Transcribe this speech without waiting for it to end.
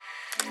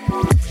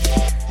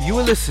You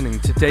are listening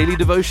to Daily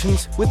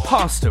Devotions with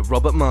Pastor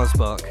Robert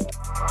Marsbach.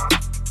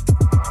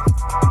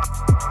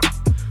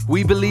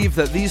 We believe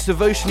that these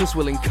devotions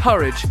will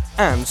encourage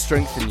and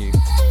strengthen you.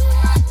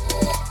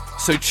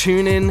 So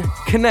tune in,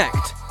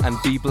 connect, and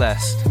be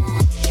blessed.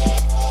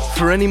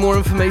 For any more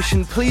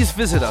information, please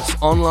visit us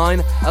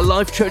online at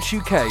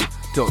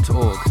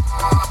lifechurchuk.org.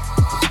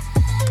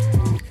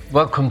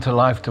 Welcome to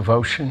Life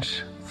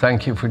Devotions.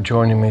 Thank you for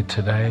joining me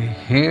today.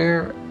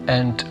 Hear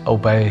and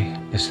Obey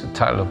is the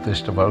title of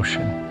this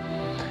devotion.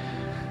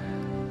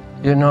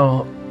 You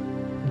know,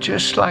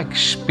 just like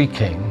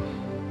speaking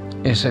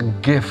is a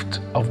gift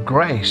of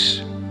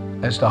grace,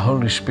 as the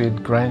Holy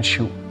Spirit grants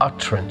you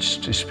utterance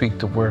to speak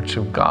the words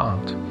of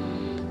God,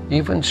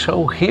 even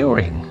so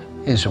hearing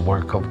is a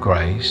work of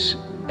grace,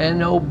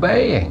 and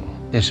obeying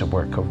is a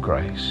work of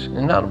grace.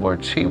 In other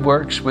words, He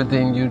works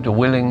within you the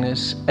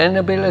willingness and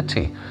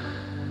ability.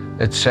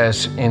 It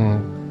says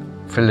in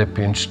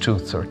Philippians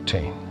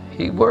 2:13,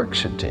 He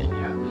works it in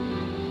you.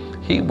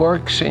 He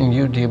works in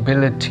you the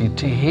ability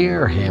to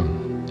hear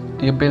Him,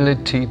 the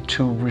ability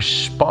to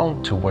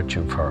respond to what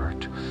you've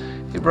heard.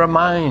 He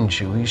reminds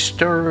you, He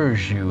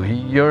stirs you, He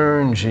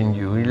yearns in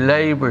you, He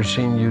labors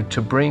in you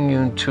to bring you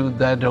into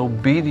that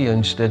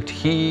obedience that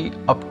He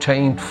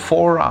obtained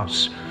for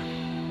us.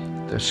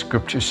 The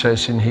scripture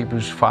says in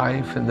Hebrews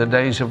 5, in the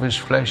days of His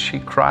flesh He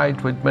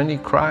cried with many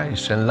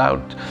cries and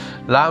loud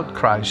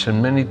cries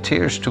and many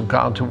tears to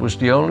God, who was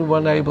the only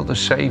one able to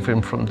save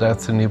Him from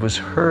death, and He was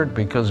heard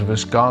because of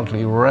His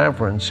godly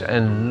reverence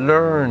and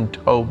learned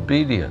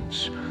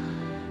obedience.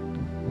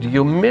 The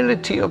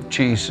humility of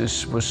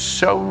Jesus was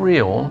so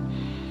real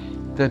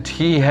that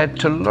He had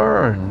to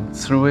learn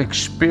through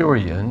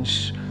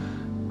experience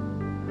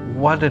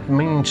what it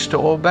means to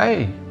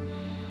obey.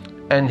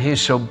 And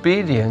His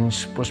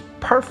obedience was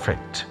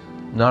perfect,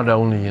 not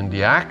only in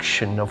the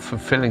action of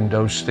fulfilling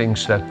those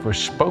things that were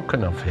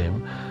spoken of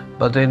Him,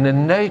 but in the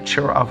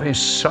nature of His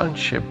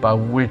sonship by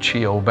which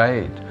He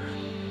obeyed.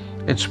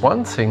 It's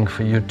one thing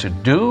for you to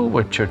do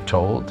what you're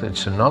told,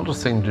 it's another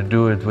thing to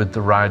do it with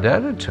the right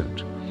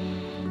attitude.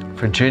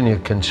 Virginia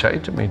can say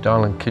to me,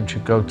 darling, could you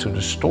go to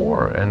the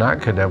store? And I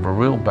could have a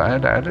real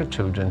bad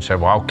attitude and say,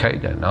 well, okay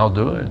then, I'll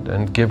do it.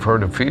 And give her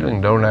the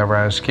feeling, don't ever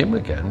ask him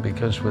again,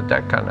 because with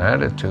that kind of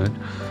attitude,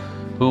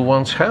 who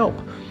wants help?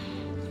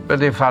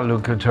 But if I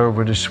look at her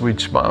with a sweet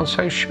smile and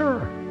say, sure,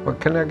 what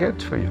can I get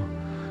for you?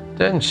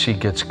 Then she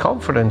gets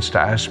confidence to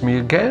ask me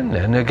again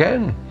and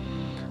again.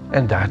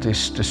 And that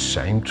is the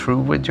same true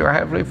with your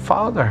Heavenly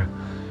Father.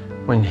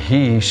 When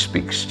He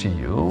speaks to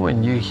you,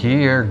 when you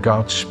hear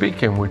God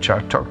speaking, which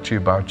I talked to you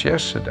about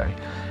yesterday,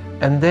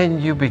 and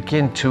then you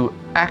begin to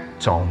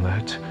act on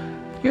it,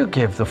 you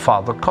give the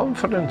Father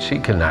confidence. He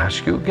can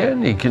ask you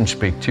again, He can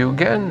speak to you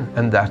again.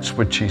 And that's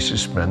what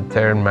Jesus meant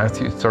there in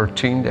Matthew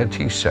 13, that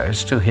He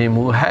says, to him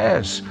who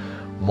has,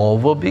 more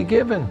will be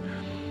given.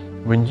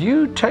 When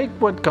you take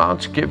what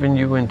God's given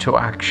you into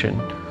action,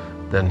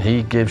 then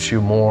He gives you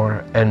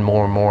more and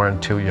more and more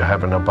until you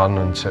have an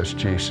abundance, as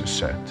Jesus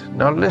said.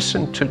 Now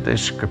listen to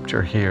this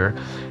scripture here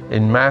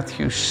in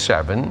Matthew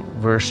 7,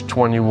 verse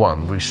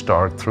 21. We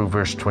start through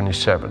verse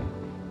 27.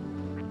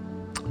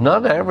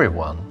 Not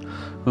everyone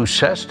who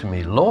says to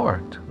me,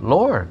 Lord,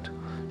 Lord,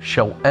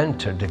 shall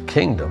enter the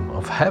kingdom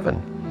of heaven,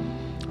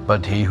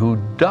 but he who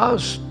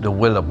does the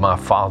will of my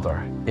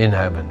Father in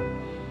heaven.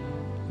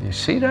 You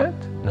see that?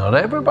 Not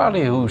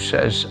everybody who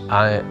says,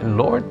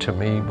 Lord to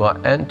me will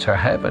enter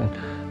heaven,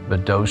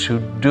 but those who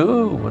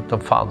do what the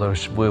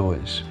Father's will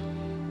is.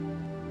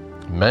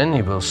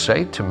 Many will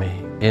say to me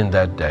in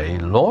that day,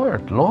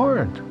 Lord,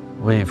 Lord,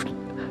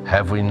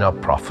 have we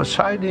not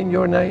prophesied in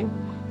your name,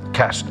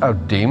 cast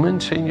out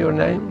demons in your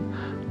name,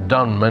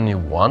 done many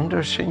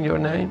wonders in your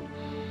name?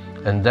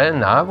 And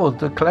then I will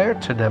declare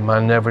to them, I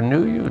never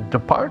knew you.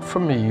 Depart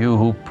from me, you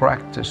who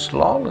practice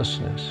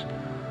lawlessness.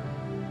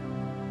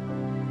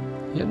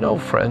 You know,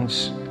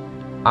 friends,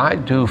 I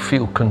do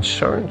feel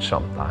concerned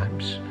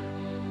sometimes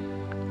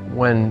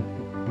when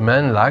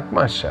men like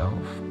myself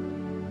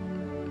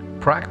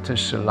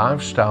practice a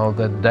lifestyle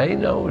that they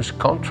know is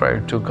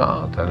contrary to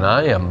God. And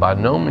I am by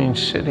no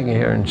means sitting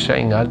here and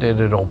saying I did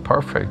it all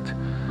perfect.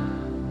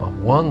 But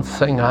one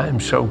thing I am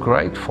so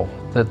grateful,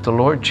 that the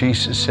Lord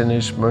Jesus in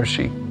His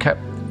mercy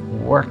kept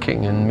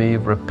working in me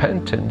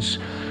repentance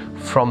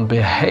from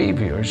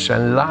behaviors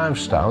and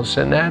lifestyles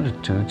and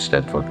attitudes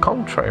that were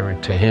contrary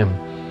to Him.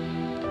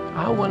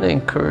 I want to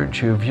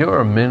encourage you, if you're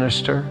a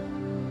minister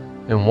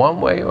in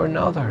one way or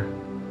another,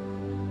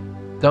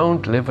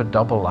 don't live a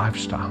double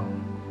lifestyle.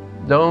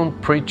 Don't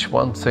preach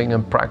one thing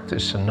and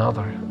practice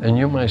another. And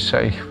you may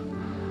say,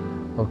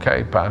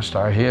 okay, Pastor,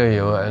 I hear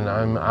you, and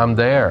I'm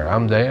there.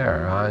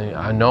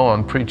 I know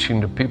I'm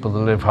preaching to people to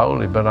live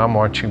holy, but I'm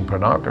watching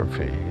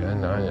pornography,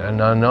 and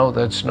I know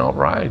that's not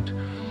right.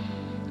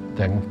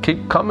 Then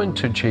keep coming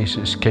to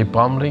Jesus. Keep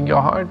humbling your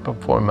heart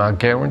before Him. I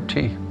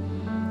guarantee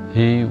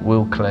He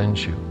will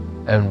cleanse you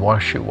and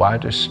wash you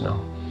white as snow.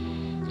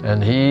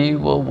 And He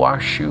will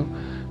wash you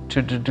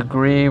to the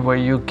degree where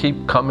you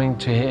keep coming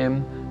to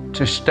Him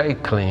to stay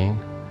clean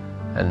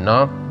and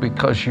not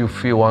because you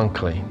feel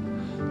unclean.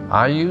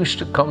 I used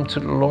to come to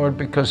the Lord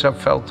because I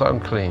felt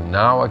unclean.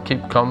 Now I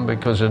keep coming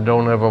because I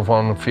don't ever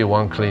want to feel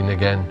unclean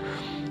again.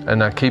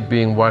 And I keep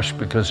being washed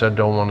because I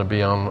don't want to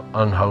be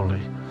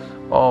unholy.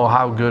 Oh,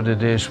 how good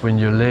it is when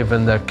you live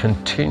in that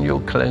continual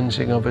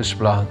cleansing of His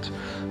blood,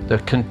 the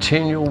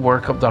continual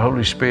work of the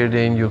Holy Spirit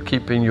in you,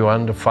 keeping you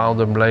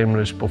undefiled and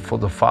blameless before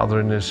the Father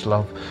in His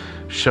love,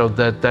 so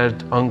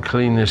that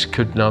uncleanness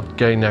could not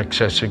gain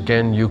access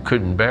again. You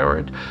couldn't bear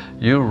it.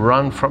 You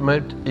run from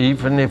it,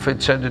 even if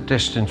it's at a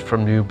distance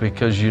from you,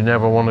 because you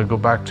never want to go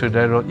back to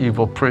that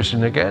evil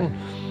prison again.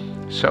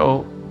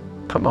 So,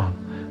 come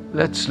on,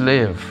 let's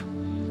live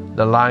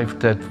the life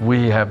that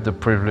we have the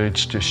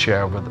privilege to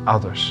share with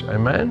others.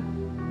 Amen?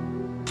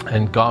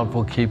 And God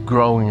will keep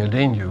growing it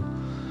in you.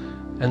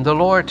 And the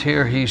Lord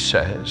here, He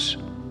says,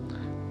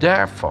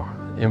 therefore,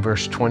 in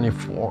verse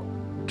 24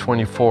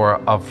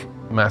 of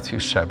Matthew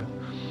 7,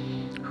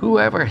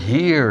 whoever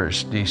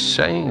hears these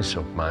sayings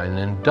of mine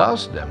and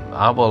does them,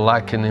 I will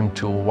liken him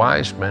to a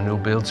wise man who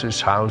builds his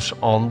house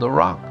on the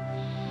rock.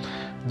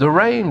 The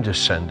rain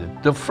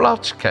descended, the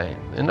floods came.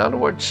 In other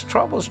words,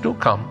 troubles do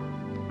come.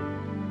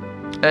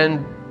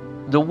 And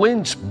the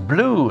winds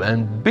blew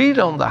and beat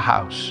on the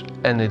house,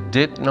 and it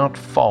did not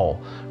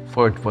fall,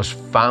 for it was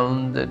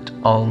founded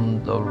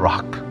on the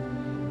rock.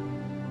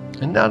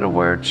 In other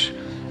words,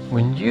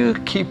 when you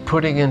keep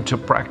putting into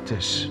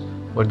practice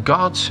what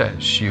God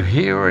says, you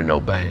hear and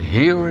obey,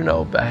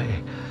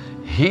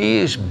 He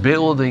is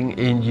building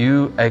in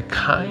you a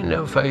kind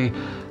of a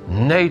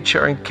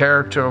nature and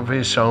character of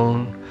His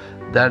own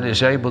that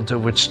is able to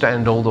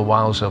withstand all the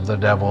wiles of the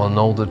devil and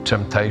all the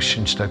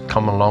temptations that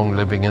come along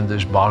living in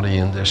this body,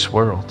 in this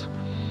world.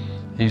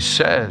 He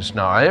says,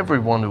 now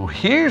everyone who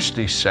hears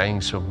these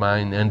sayings of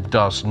mine and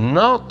does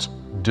not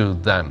do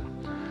them,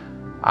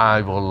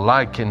 I will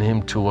liken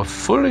him to a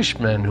foolish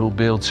man who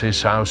builds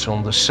his house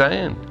on the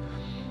sand.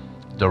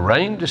 The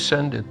rain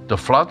descended, the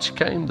floods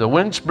came, the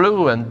winds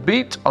blew and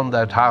beat on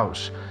that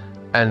house,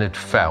 and it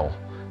fell,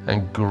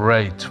 and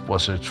great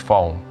was its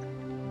fall.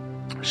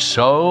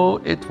 So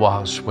it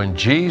was when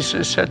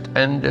Jesus had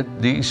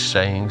ended these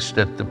sayings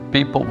that the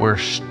people were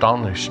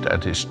astonished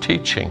at His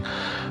teaching,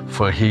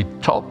 for He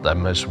taught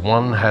them as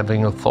one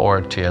having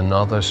authority and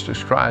not as the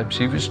scribes.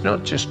 He was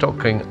not just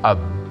talking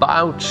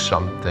about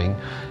something,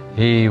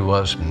 He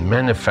was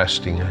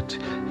manifesting it.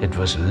 It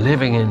was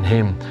living in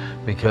Him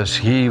because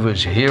He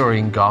was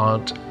hearing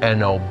God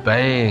and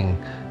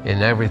obeying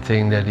in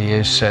everything that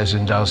He says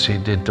and does. He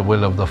did the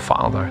will of the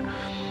Father.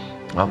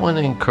 I want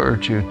to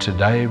encourage you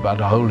today by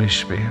the Holy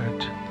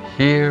Spirit,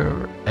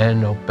 hear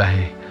and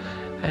obey.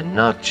 And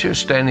not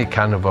just any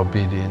kind of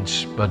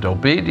obedience, but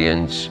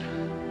obedience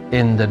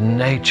in the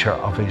nature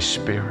of His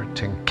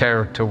Spirit and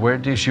character, where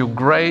it is your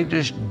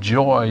greatest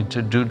joy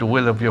to do the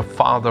will of your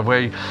Father,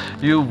 where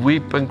you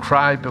weep and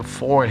cry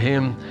before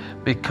Him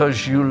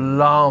because you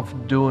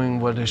love doing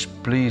what is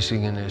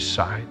pleasing in His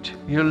sight.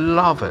 You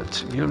love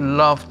it. You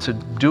love to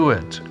do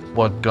it,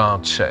 what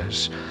God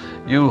says.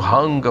 You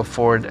hunger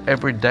for it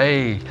every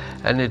day,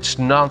 and it's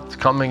not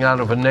coming out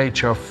of a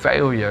nature of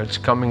failure. It's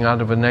coming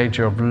out of a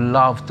nature of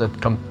love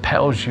that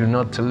compels you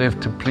not to live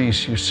to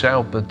please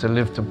yourself, but to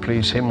live to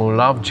please Him who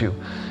loved you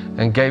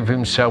and gave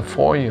Himself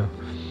for you.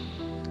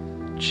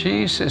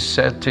 Jesus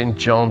said in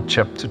John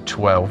chapter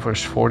 12,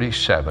 verse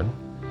 47,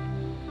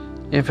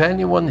 if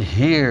anyone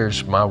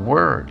hears my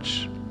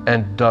words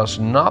and does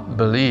not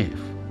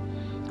believe,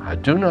 I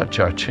do not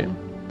judge him.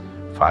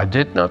 I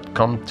did not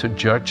come to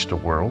judge the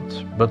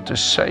world, but to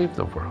save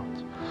the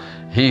world.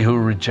 He who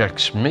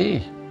rejects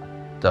me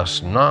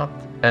does not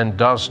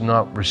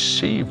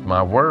receive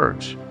my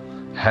words,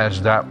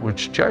 has that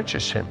which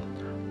judges him.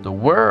 The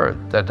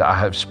word that I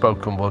have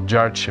spoken will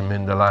judge him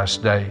in the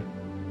last day.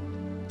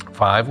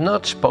 For I have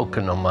not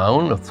spoken on my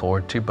own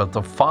authority, but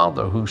the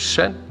Father who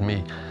sent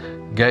me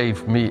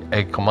gave me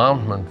a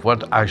commandment,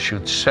 what I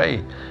should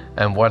say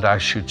and what I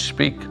should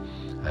speak.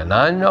 And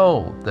I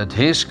know that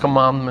His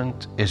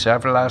commandment is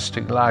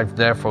everlasting life.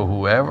 Therefore,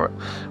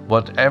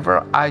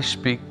 whatever I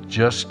speak,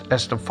 just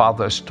as the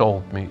Father has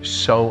told me,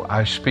 so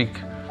I speak.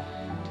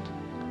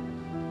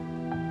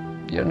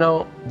 You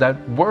know,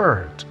 that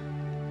word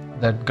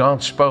that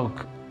God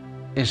spoke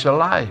is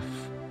alive.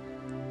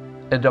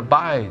 It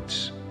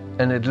abides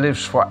and it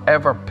lives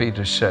forever,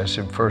 Peter says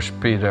in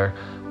 1 Peter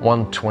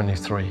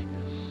 1:23.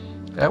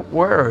 That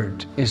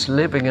word is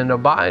living and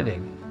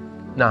abiding.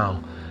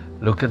 Now,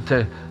 look at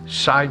the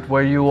side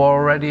where you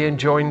are already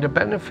enjoying the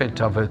benefit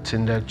of it,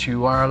 in that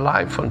you are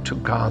alive unto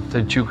God,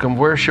 that you can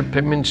worship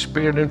Him in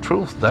spirit and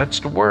truth. That's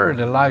the word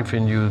alive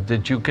in you.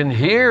 That you can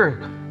hear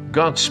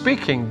God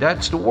speaking.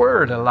 That's the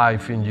word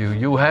alive in you.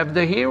 You have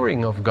the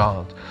hearing of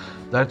God.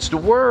 That's the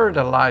word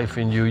alive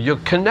in you. You're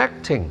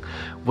connecting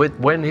with,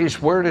 when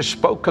His word is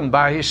spoken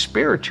by His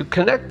Spirit, you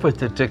connect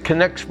with it. It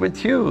connects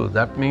with you.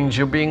 That means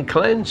you're being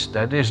cleansed.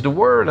 That is the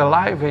word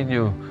alive in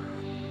you.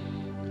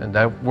 And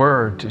that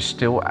word is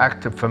still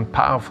active and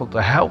powerful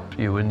to help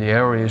you in the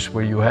areas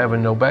where you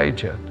haven't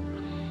obeyed yet.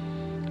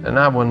 And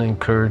I want to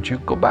encourage you,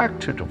 go back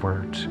to the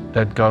word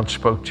that God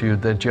spoke to you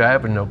that you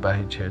haven't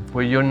obeyed yet,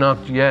 where you're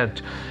not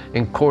yet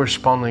in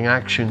corresponding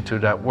action to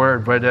that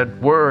word, where that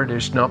word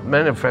is not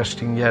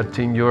manifesting yet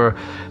in your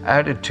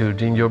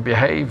attitude, in your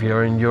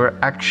behavior, in your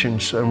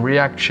actions and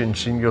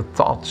reactions, in your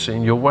thoughts,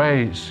 in your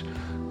ways.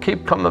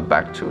 Keep coming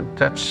back to it.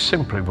 That's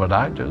simply what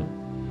I do.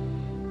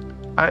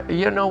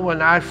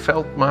 When I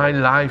felt my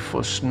life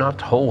was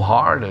not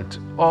wholehearted,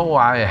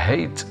 I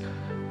hate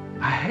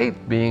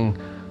being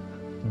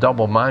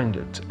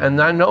double-minded.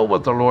 And I know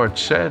what the Lord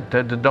said,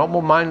 that the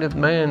double-minded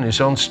man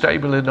is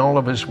unstable in all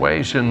of his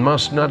ways and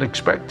must not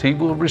expect he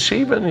will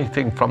receive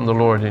anything from the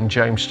Lord in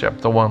James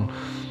chapter 1.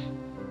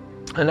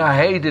 And I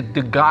hated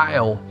the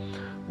guile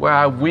where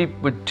I weep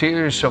with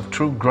tears of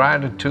true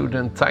gratitude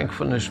and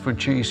thankfulness for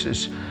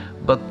Jesus,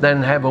 but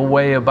then have a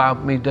way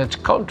about me that's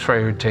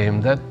contrary to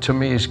him. That to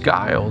me is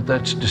guile.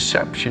 That's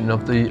deception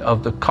of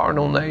the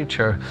carnal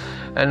nature.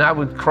 And I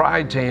would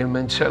cry to him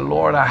and say,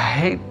 Lord, I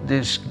hate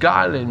this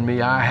guile in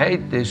me. I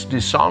hate this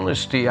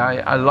dishonesty.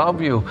 I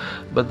love you,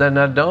 but then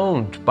I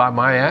don't by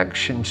my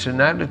actions and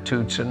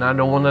attitudes, and I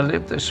don't want to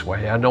live this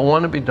way. I don't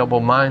want to be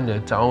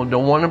double-minded. I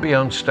don't want to be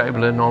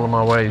unstable in all of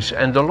my ways.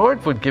 And the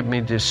Lord would give me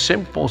this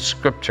simple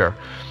scripture.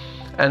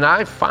 And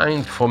I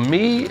find for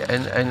me,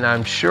 and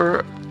I'm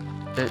sure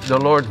the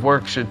Lord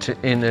works it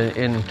in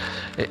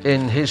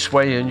His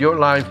way in your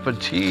life,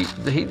 but He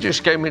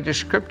just gave me the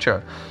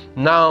scripture.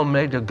 Now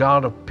may the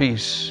God of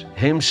peace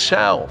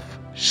Himself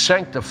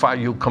sanctify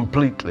you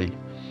completely,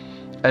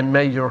 and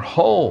may your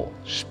whole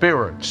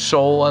spirit,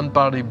 soul, and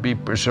body be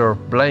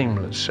preserved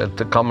blameless at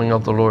the coming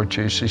of the Lord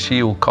Jesus. He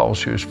who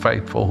calls you is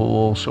faithful, who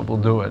also will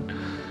do it.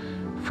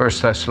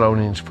 1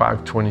 Thessalonians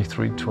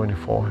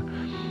 5:23-24.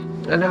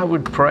 And I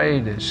would pray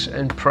this,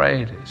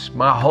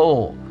 my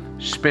whole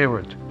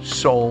spirit,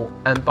 soul,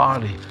 and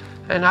body.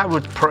 And I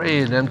would pray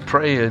it,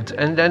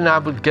 and then I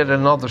would get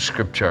another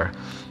scripture.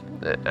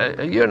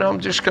 I'm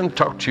just going to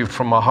talk to you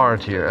from my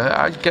heart here.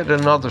 I'd get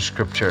another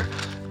scripture,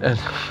 and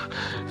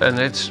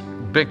it's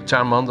big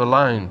time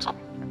underlined.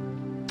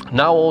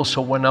 Now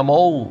also when I'm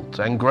old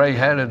and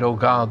gray-headed, O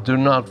God, do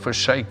not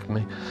forsake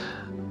me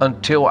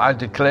until I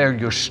declare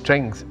your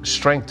strength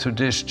to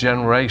this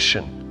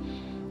generation.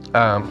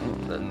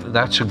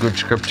 That's a good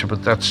scripture,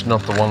 but that's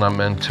not the one I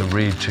meant to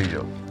read to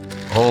you.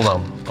 Hold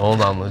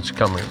on, it's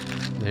coming.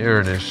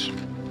 Here it is.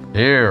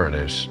 There it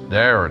is.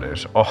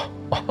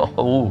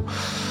 Oh,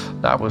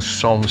 that was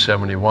Psalm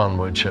 71,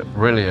 which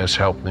really has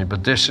helped me.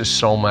 But this is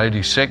Psalm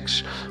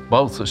 86,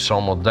 both a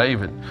Psalm of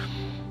David.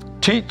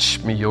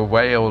 Teach me your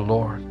way, O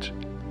Lord.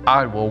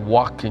 I will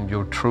walk in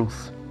your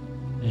truth.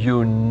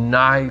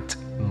 Unite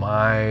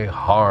my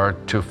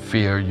heart to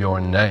fear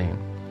your name.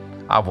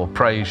 I will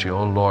praise you,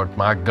 O Lord,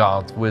 my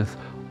God, with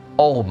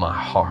all my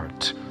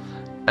heart,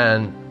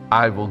 and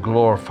I will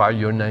glorify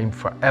your name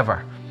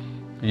forever.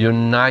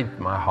 Unite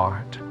my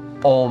heart,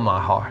 all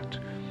my heart.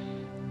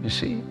 You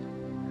see,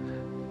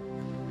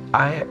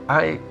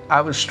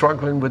 I was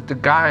struggling with the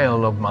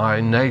guile of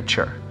my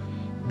nature,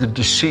 the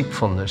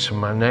deceitfulness of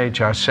my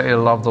nature. I say I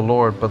love the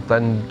Lord, but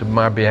then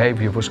my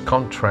behavior was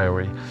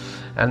contrary.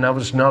 And I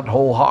was not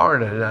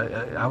wholehearted.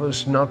 I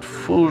was not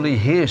fully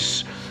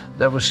His.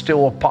 There was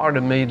still a part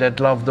of me that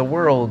loved the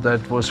world,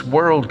 that was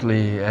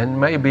worldly, and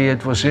maybe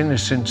it was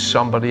innocent to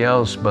somebody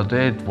else, but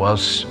it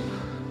was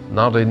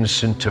not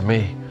innocent to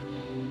me.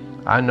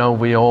 I know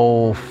we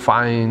all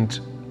find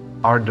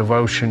our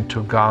devotion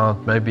to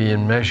God maybe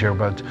in measure,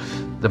 but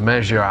the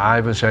measure I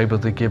was able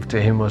to give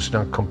to Him was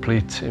not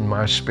complete in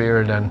my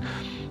spirit,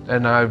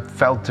 and I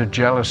felt the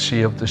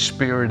jealousy of the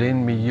Spirit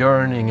in me,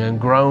 yearning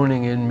and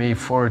groaning in me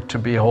for it to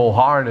be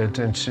wholehearted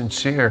and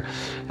sincere.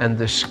 And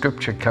the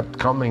scripture kept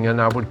coming,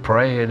 and I would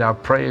pray it. I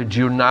prayed,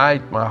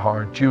 unite my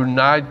heart,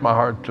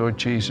 Lord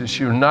Jesus.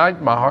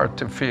 Unite my heart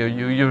to fear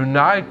you.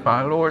 Unite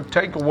my Lord.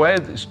 Take away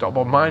this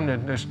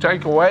double-mindedness.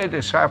 Take away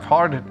this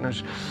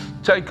half-heartedness.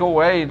 Take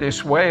away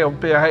this way of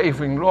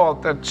behaving,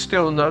 Lord, that's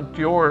still not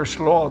yours,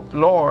 Lord.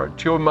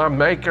 Lord, you're my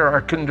maker.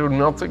 I can do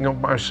nothing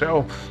of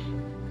myself.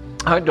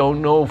 I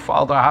don't know,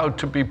 Father, how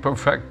to be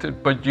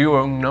perfected, but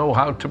you know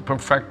how to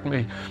perfect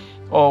me.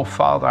 Oh,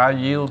 Father, I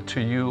yield to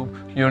you.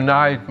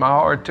 Unite my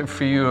heart to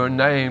fear your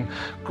name.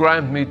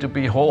 Grant me to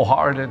be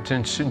wholehearted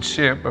and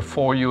sincere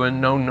before you and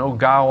know no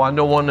guile. I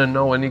don't want to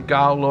know any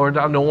guile, Lord.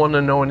 I don't want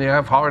to know any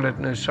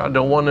half-heartedness. I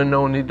don't want to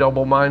know any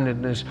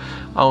double-mindedness.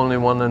 I only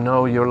want to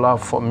know your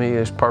love for me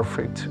is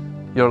perfect.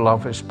 Your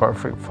love is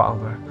perfect,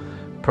 Father.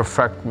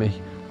 Perfect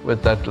me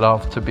with that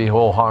love to be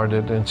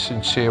wholehearted and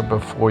sincere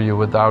before you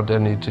without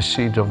any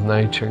deceit of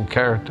nature and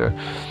character.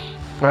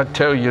 I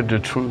tell you the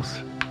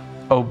truth.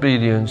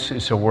 Obedience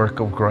is a work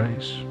of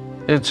grace.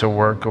 It's a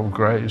work of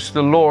grace.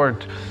 The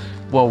Lord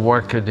will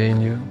work it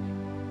in you.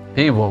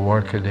 He will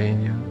work it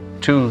in you.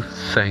 Two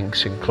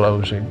things in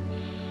closing.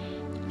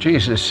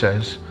 Jesus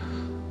says,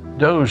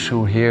 those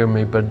who hear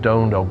me but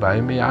don't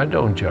obey me, I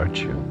don't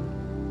judge you.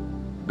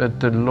 But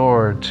the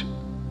Lord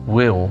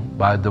will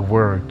by the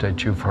word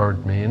that you've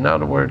heard me. In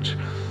other words,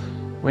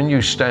 when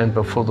you stand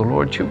before the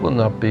Lord, you will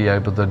not be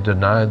able to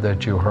deny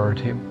that you heard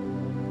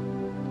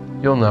Him.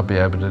 You'll not be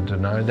able to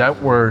deny.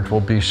 That word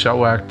will be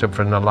so active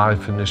in the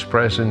life in His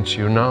presence,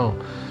 you know,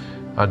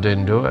 I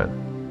didn't do it.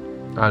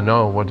 I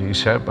know what He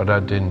said, but I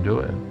didn't do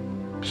it.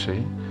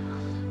 See?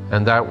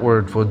 And that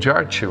word will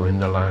judge you in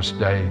the last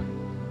day.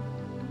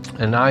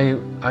 And I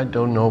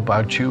don't know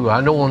about you. I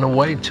don't want to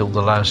wait till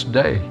the last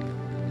day.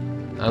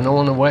 I don't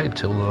want to wait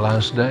till the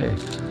last day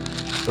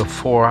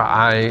before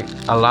I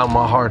allow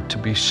my heart to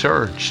be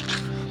searched.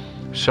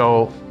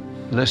 So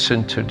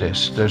listen to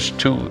this. There's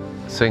two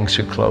things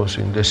in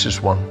closing. This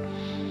is one.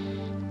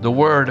 The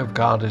Word of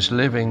God is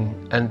living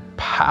and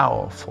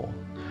powerful,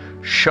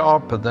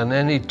 sharper than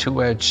any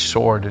two-edged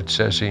sword, it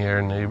says here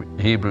in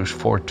Hebrews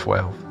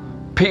 4:12,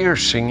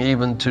 piercing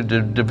even to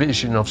the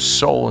division of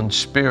soul and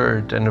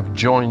spirit and of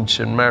joints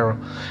and marrow,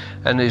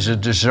 and is a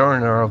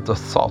discerner of the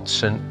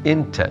thoughts and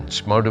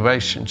intents,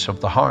 motivations of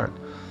the heart.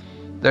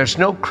 There's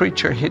no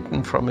creature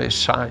hidden from His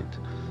sight,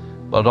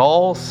 but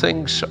all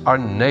things are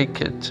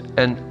naked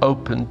and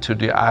open to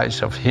the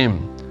eyes of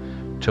Him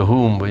to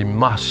whom we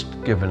must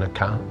give an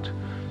account.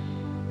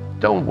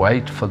 Don't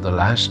wait for the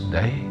last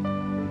day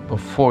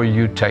before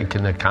you take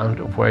an account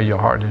of where your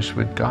heart is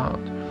with God.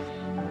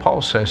 Paul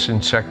says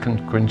in 2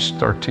 Corinthians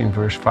 13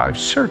 verse 5,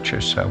 search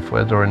yourself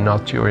whether or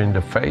not you're in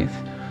the faith,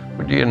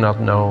 or do you not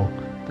know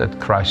that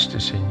Christ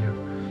is in you?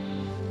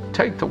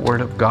 Take the Word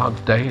of God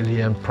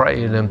daily and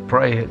pray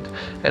it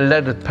and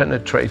let it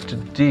penetrate the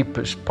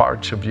deepest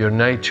parts of your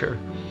nature.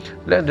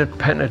 Let it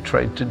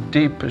penetrate the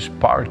deepest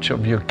parts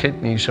of your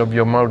kidneys, of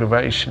your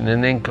motivation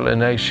and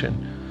inclination,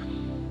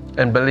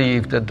 and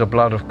believe that the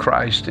blood of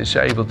Christ is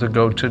able to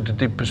go to the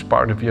deepest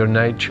part of your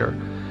nature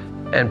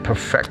and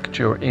perfect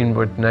your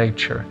inward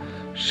nature,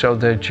 so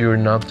that you're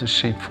not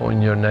deceitful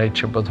in your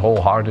nature but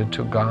wholehearted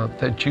to God,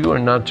 that you are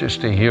not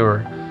just a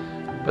hearer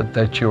but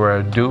that you are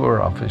a doer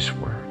of His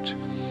word.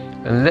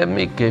 And let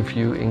me give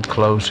you in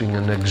closing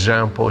an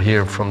example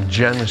here from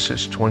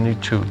Genesis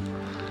 22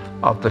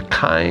 of the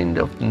kind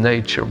of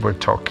nature we're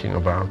talking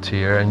about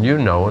here. And you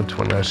know it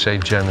when I say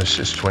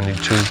Genesis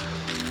 22.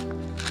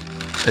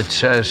 It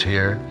says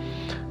here,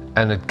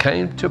 and it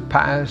came to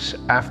pass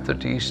after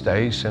these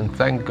days, and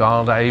thank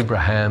God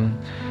Abraham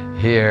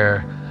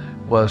here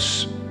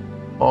was,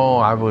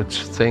 I would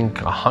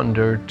think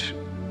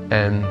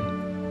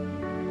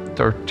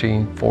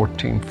 113,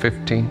 14,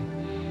 15.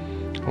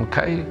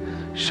 Okay?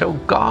 So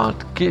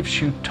God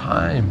gives you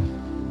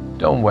time.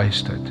 Don't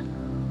waste it.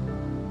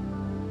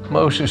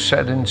 Moses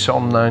said in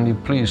Psalm 90,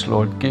 please,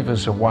 Lord, give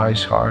us a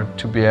wise heart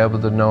to be able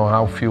to know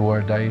how few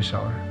our days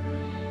are.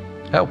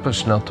 Help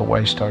us not to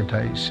waste our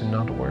days, in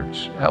other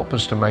words. Help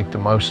us to make the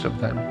most of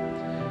them.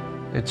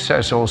 It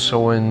says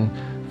also in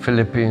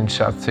Philippians,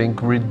 I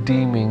think,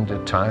 redeeming the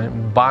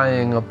time,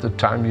 buying up the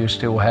time you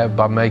still have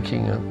by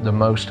making the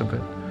most of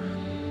it.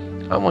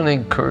 I want to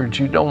encourage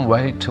you, don't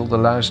wait till the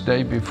last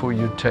day before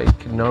you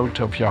take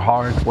note of your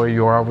heart, where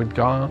you are with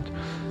God.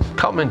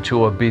 Come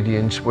into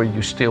obedience where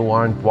you still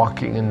aren't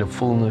walking in the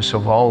fullness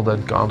of all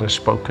that God has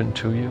spoken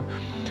to you.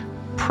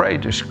 Pray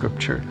the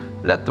Scripture.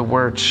 Let the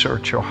Word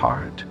search your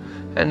heart.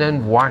 And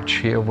then watch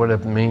here what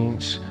it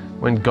means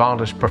when God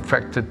has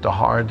perfected the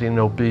heart in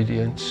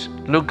obedience.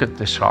 Look at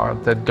this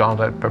heart that God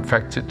had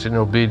perfected in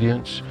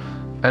obedience.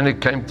 And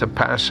it came to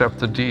pass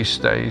after these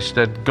days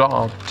that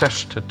God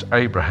tested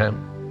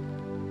Abraham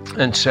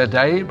and said,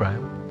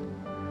 Abraham.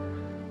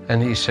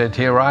 And he said,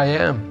 here I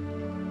am.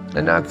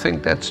 And I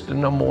think that's the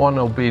number one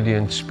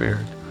obedient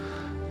spirit.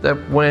 That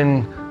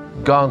when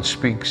God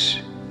speaks,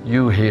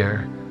 you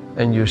hear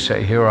and you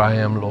say, here I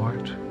am,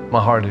 Lord.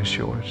 My heart is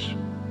yours.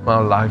 My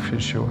life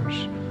is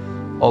yours.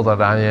 All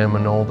that I am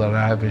and all that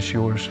I have is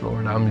yours,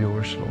 Lord. I'm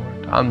yours,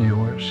 Lord. I'm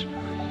yours.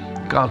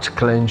 God's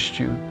cleansed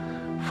you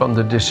from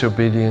the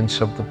disobedience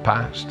of the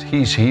past.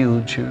 He's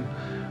healed you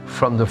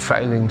from the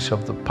failings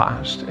of the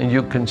past. And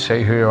you can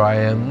say, here I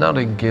am, not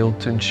in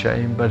guilt and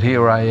shame, but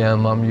here I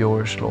am, I'm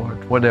yours,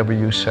 Lord. Whatever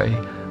you say,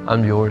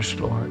 I'm yours,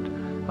 Lord.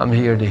 I'm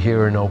here to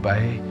hear and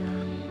obey.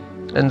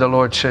 And the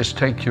Lord says,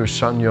 take your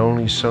son, your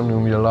only son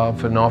whom you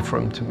love, and offer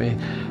him to me.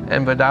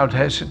 And without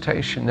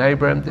hesitation,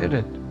 Abraham did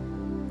it.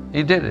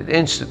 He did it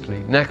instantly.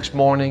 Next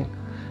morning,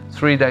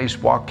 3 days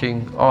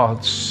walking. Oh,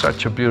 it's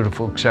such a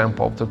beautiful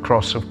example of the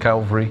cross of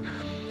Calvary.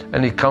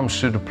 And he comes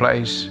to the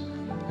place,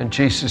 and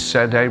Jesus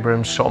said,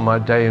 Abraham saw my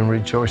day and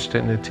rejoiced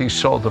in it. He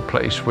saw the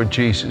place where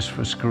Jesus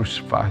was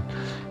crucified.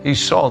 He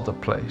saw the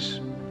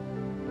place.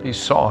 He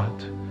saw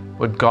it,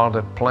 what God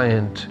had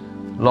planned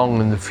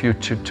long in the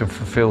future to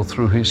fulfill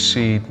through his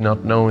seed,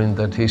 not knowing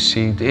that his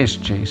seed is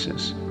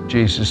Jesus.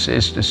 Jesus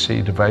is the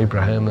seed of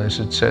Abraham, as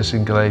it says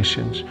in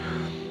Galatians.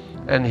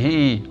 And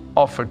he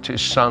offered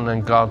his son,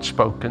 and God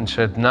spoke and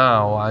said,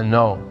 now I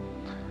know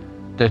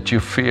that you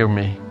fear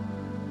me,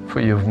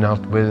 for you've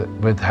not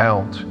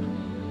withheld.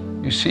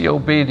 You see,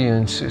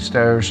 obedience is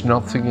there's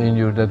nothing in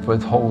you that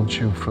withholds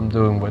you from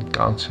doing what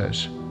God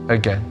says.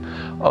 Again,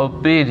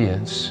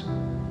 obedience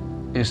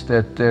is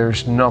that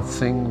there's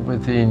nothing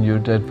within you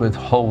that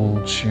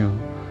withholds you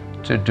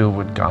to do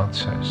what God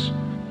says.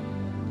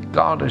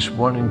 God is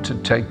wanting to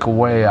take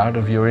away out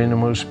of your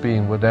innermost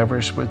being whatever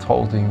is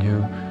withholding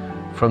you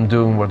from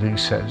doing what he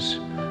says,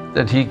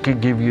 that he can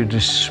give you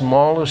the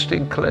smallest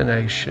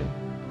inclination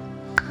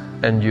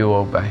and you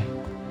obey.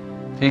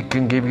 He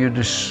can give you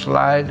the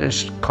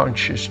slightest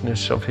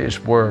consciousness of his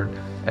word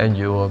and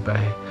you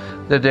obey.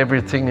 That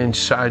everything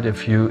inside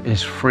of you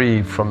is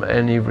free from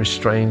any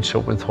restraints or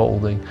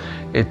withholding.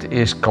 It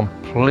is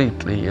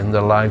completely in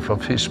the life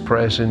of his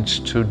presence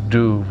to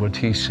do what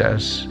he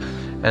says.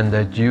 And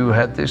that you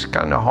had this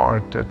kind of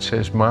heart that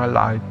says, my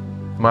light,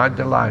 my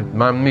delight,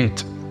 my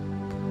meat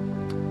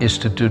is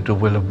to do the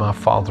will of my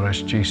Father,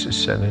 as Jesus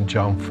said in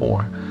John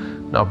 4.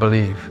 Now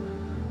believe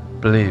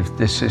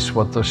this is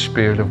what the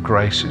Spirit of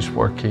grace is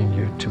working in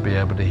you to be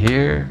able to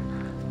hear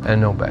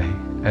and obey.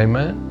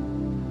 Amen.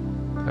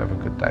 Have a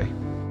good day.